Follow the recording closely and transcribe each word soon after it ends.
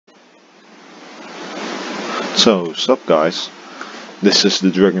So, sup guys, this is the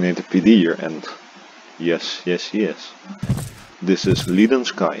Dragonator PD here, and yes, this is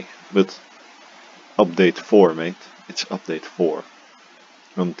LeadenSky, but update 4 mate, it's update 4,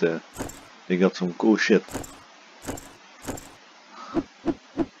 and they got some cool shit.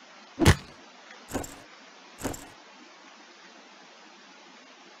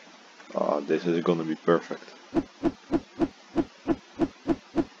 This is gonna be perfect.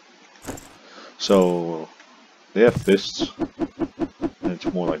 So, they have fists, and it's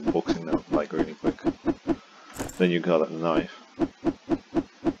more like boxing now, like really quick. Then you got a knife,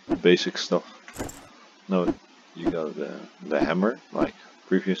 basic stuff. No, you got the hammer, like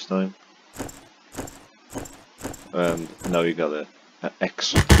previous time. And now you got an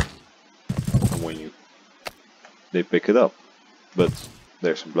axe, and when they pick it up. But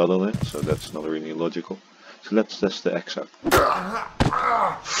there's blood on it, so that's not really logical. So let's test the axe out.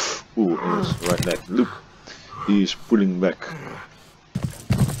 Ooh, in his right leg. Look, he is pulling back.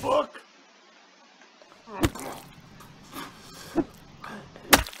 Fuck.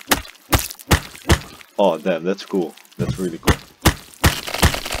 Oh damn, that's cool. That's really cool.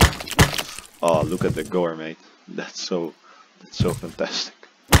 Oh, look at the gore, mate. That's so fantastic.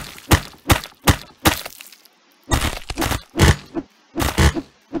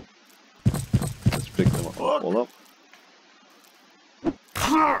 Let's pick them all up.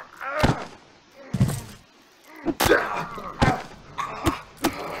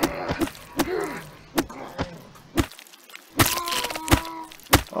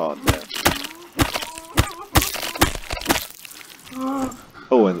 Oh damn.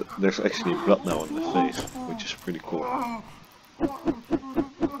 Oh, and there's actually blood now on the face, which is pretty cool.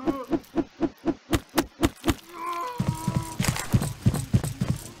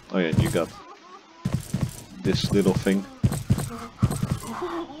 Oh yeah, you got this little thing.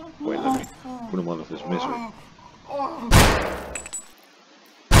 Wait, let me put him out of his misery.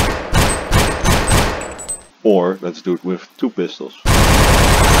 Or let's do it with 2 pistols.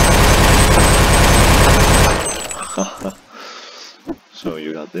 So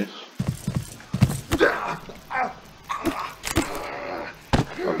you got this.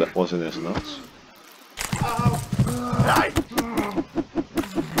 Oh, that wasn't as nuts.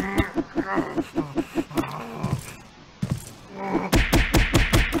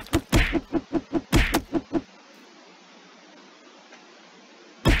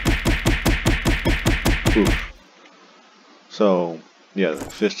 Oof. So yeah, the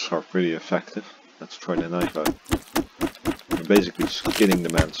fists are pretty effective. Let's try the knife out. You're basically skinning the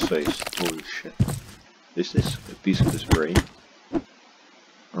man's face. Holy shit. Is this a piece of his brain?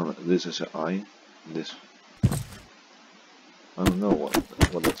 Oh, this is an eye. This. I don't know what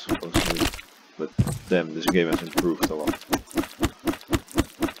that's supposed to be. But damn, this game has improved a lot.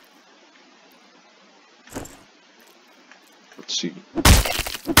 Let's see.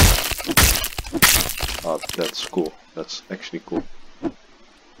 Oh, that's cool. That's actually cool.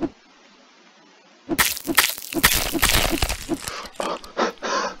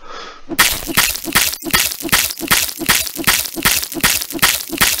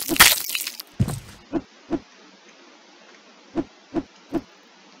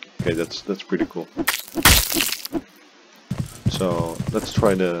 Okay, that's pretty cool. So let's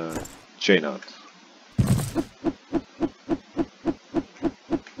try the chain out.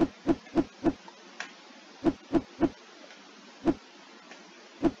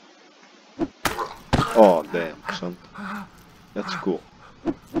 Oh damn, son. That's cool.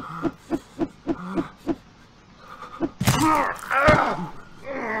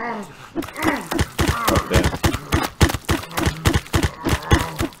 Oh damn.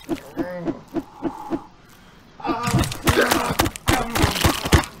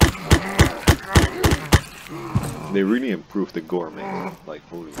 They really improved the gore, mate. Like,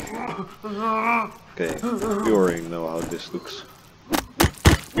 holy shit. Okay, you already know how this looks.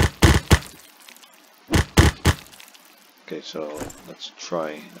 Okay, so let's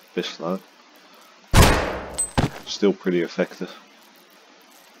try a pistol out. Still pretty effective.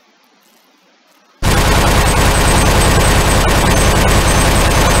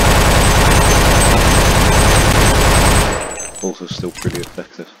 Also still pretty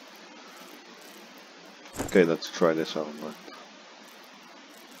effective. Okay, let's try this out, man.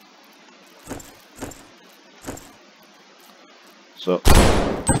 So,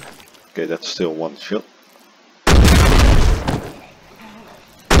 okay, that's still one shot.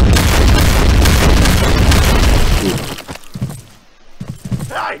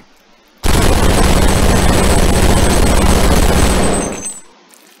 Hey!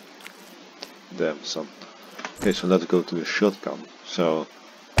 Damn, son. Okay, so let's go to the shotgun. So,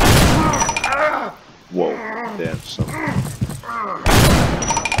 Whoa, damn son.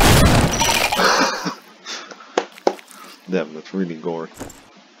 Damn, that's really gory.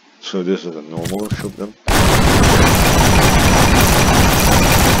 So this is a normal shotgun.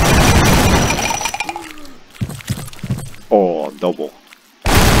 Oh, double.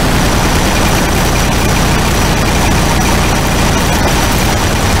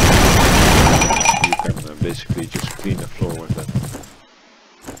 You can basically just clean the floor with that.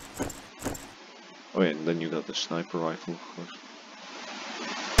 Oh yeah, and then you got the sniper rifle, of course.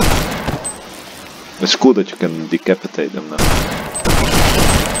 It's cool that you can decapitate them now.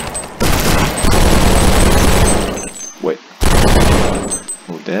 Wait.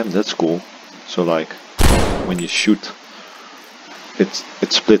 Oh damn, that's cool. So like, when you shoot, it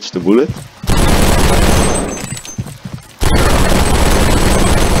splits the bullet.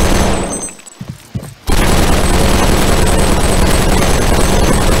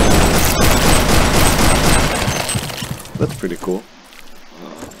 That's pretty cool.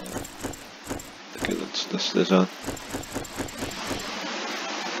 Okay, let's test this out.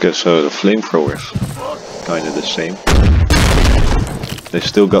 Okay, so the flamethrowers, kind of the same. They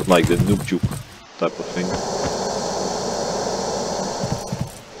still got like the noob tube type of thing.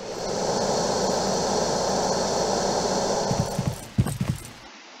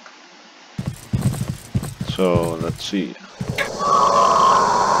 So let's see.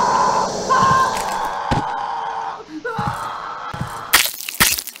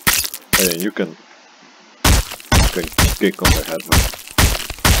 And you can kick on the head, man,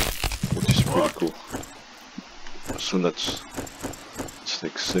 which is pretty cool. So let's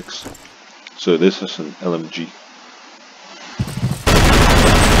take 6. So this is an LMG.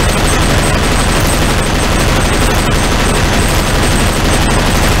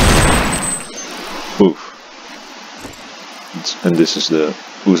 Oof. And this is the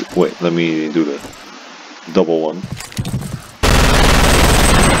wait, let me do the double one.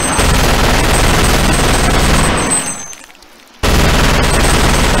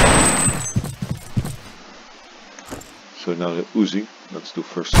 So now the Uzi, let's do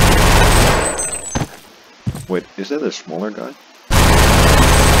first. Wait, is that a smaller guy?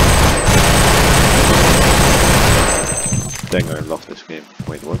 Dang, I love this game.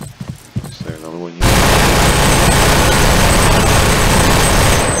 Wait, what? Is there another one here?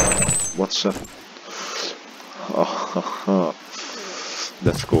 What's 7? Oh,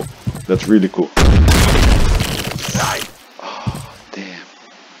 that's cool. That's really cool. Oh, damn.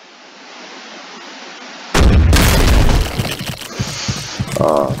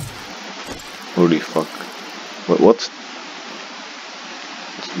 Holy fuck. What?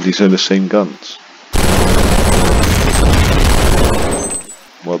 These are the same guns.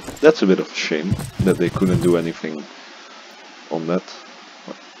 Well, that's a bit of a shame that they couldn't do anything on that.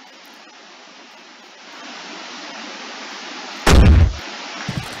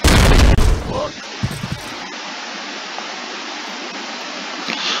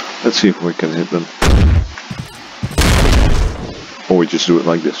 Let's see if we can hit them. Or we just do it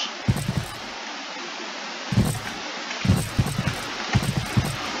like this.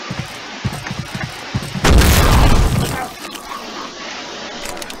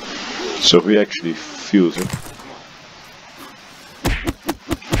 So we actually fuse it.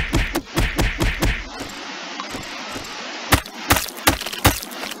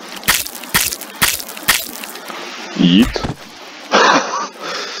 Yeet.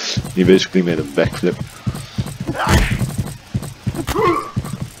 He basically made a backflip.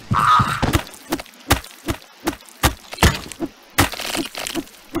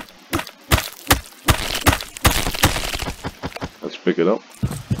 Let's pick it up.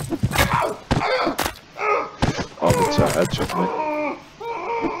 Oh, that's a headshot, man.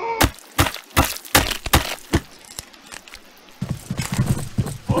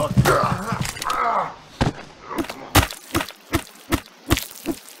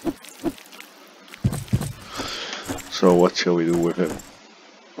 So what shall we do with him?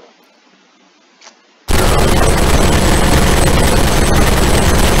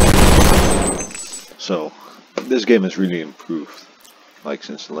 So this game has really improved, like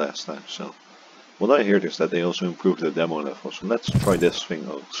since the last time. So what I heard is that they also improved the demo level. So let's try this thing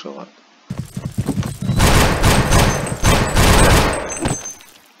also out.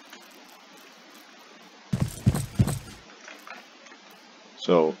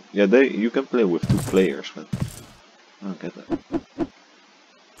 So yeah, you can play with 2 players, man. I don't get that.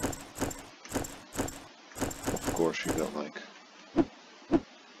 Of course you got like...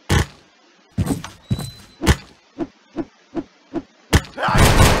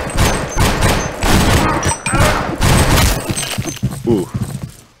 Ooh,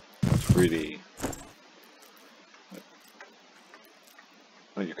 that's really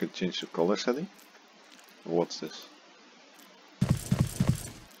change the color setting? Or what's this?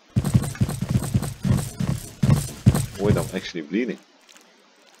 Wait, I'm actually bleeding.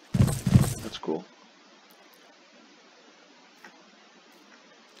 That's cool.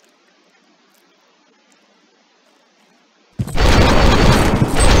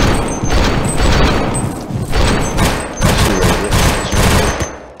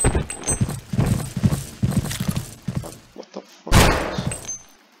 What the fuck is this?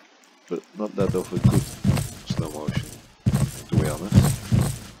 But not that of a good slow motion, to be honest.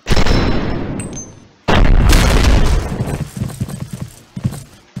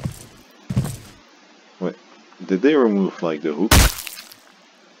 Wait, did they remove like the hook?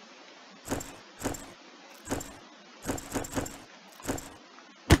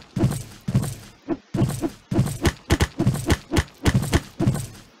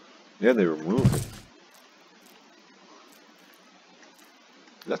 Yeah, they removed it.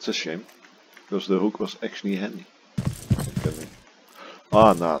 That's a shame, because the hook was actually handy.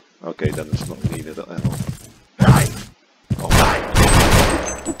 Ah, nah. Okay, then it's not needed at all.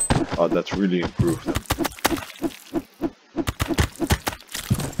 Oh, that's really improved then.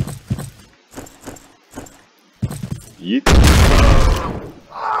 Yeet.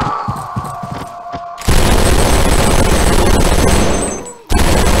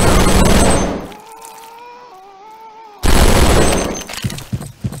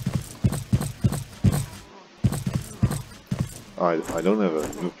 I don't have a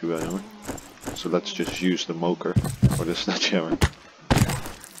nuclear anymore, so let's just use the moker or the sledgehammer.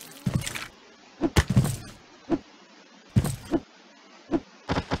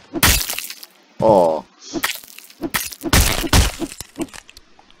 Oh.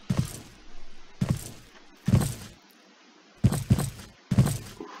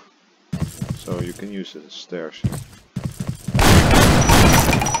 So you can use the stairs here.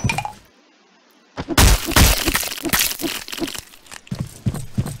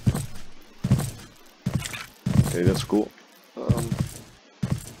 Okay, that's cool.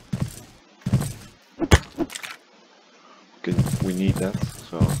 We need that,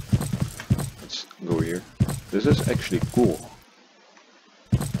 so let's go here. This is actually cool.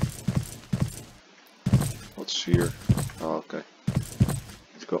 What's here? Oh, okay.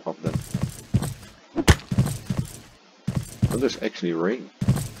 Let's go up then. Oh, there's actually rain.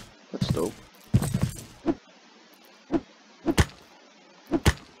 That's dope.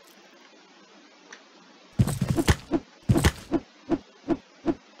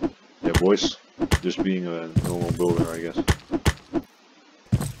 Yeah, boys. Just being a normal builder, I guess.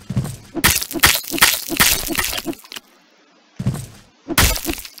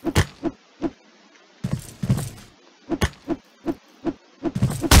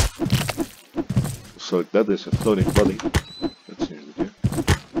 So that is a floating body. That seems to do.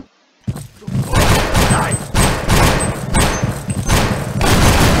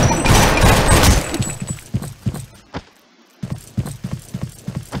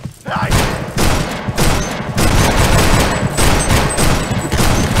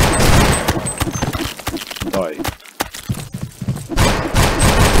 Die.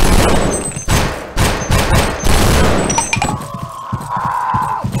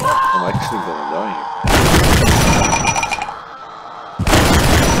 I'm actually gonna die here.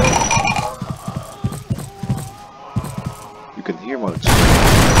 You can hear my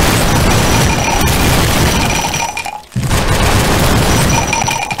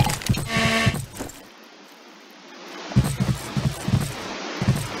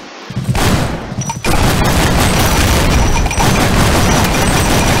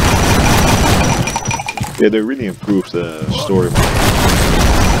Yeah, they really improved the story mode.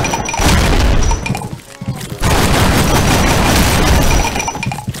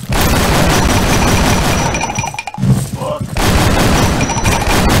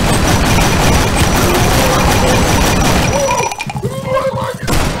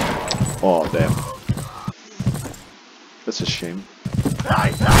 Oh, damn. That's a shame.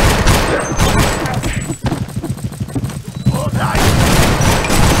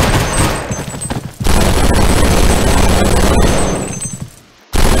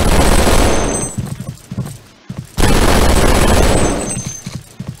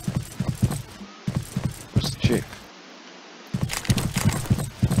 Where's the chick?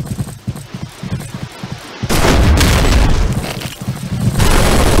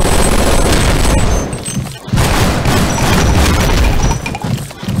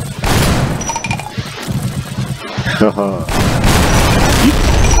 Haha.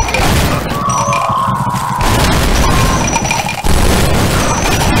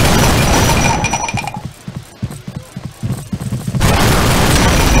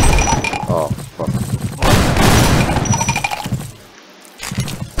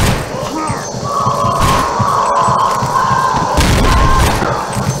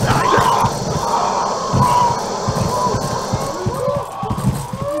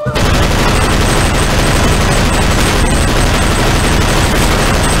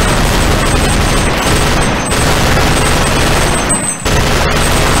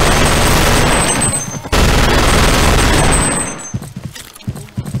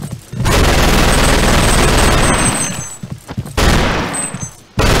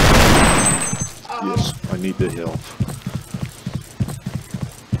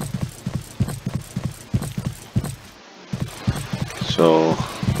 So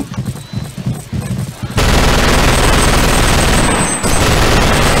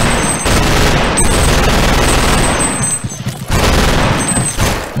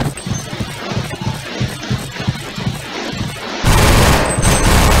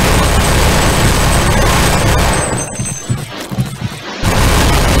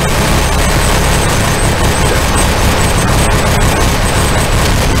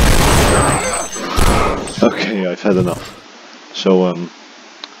okay, I've had enough.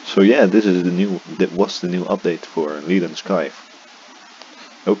 So yeah, this is the new. That was the new update for LeadenSky.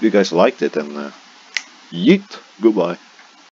 Hope you guys liked it, and yeet, goodbye.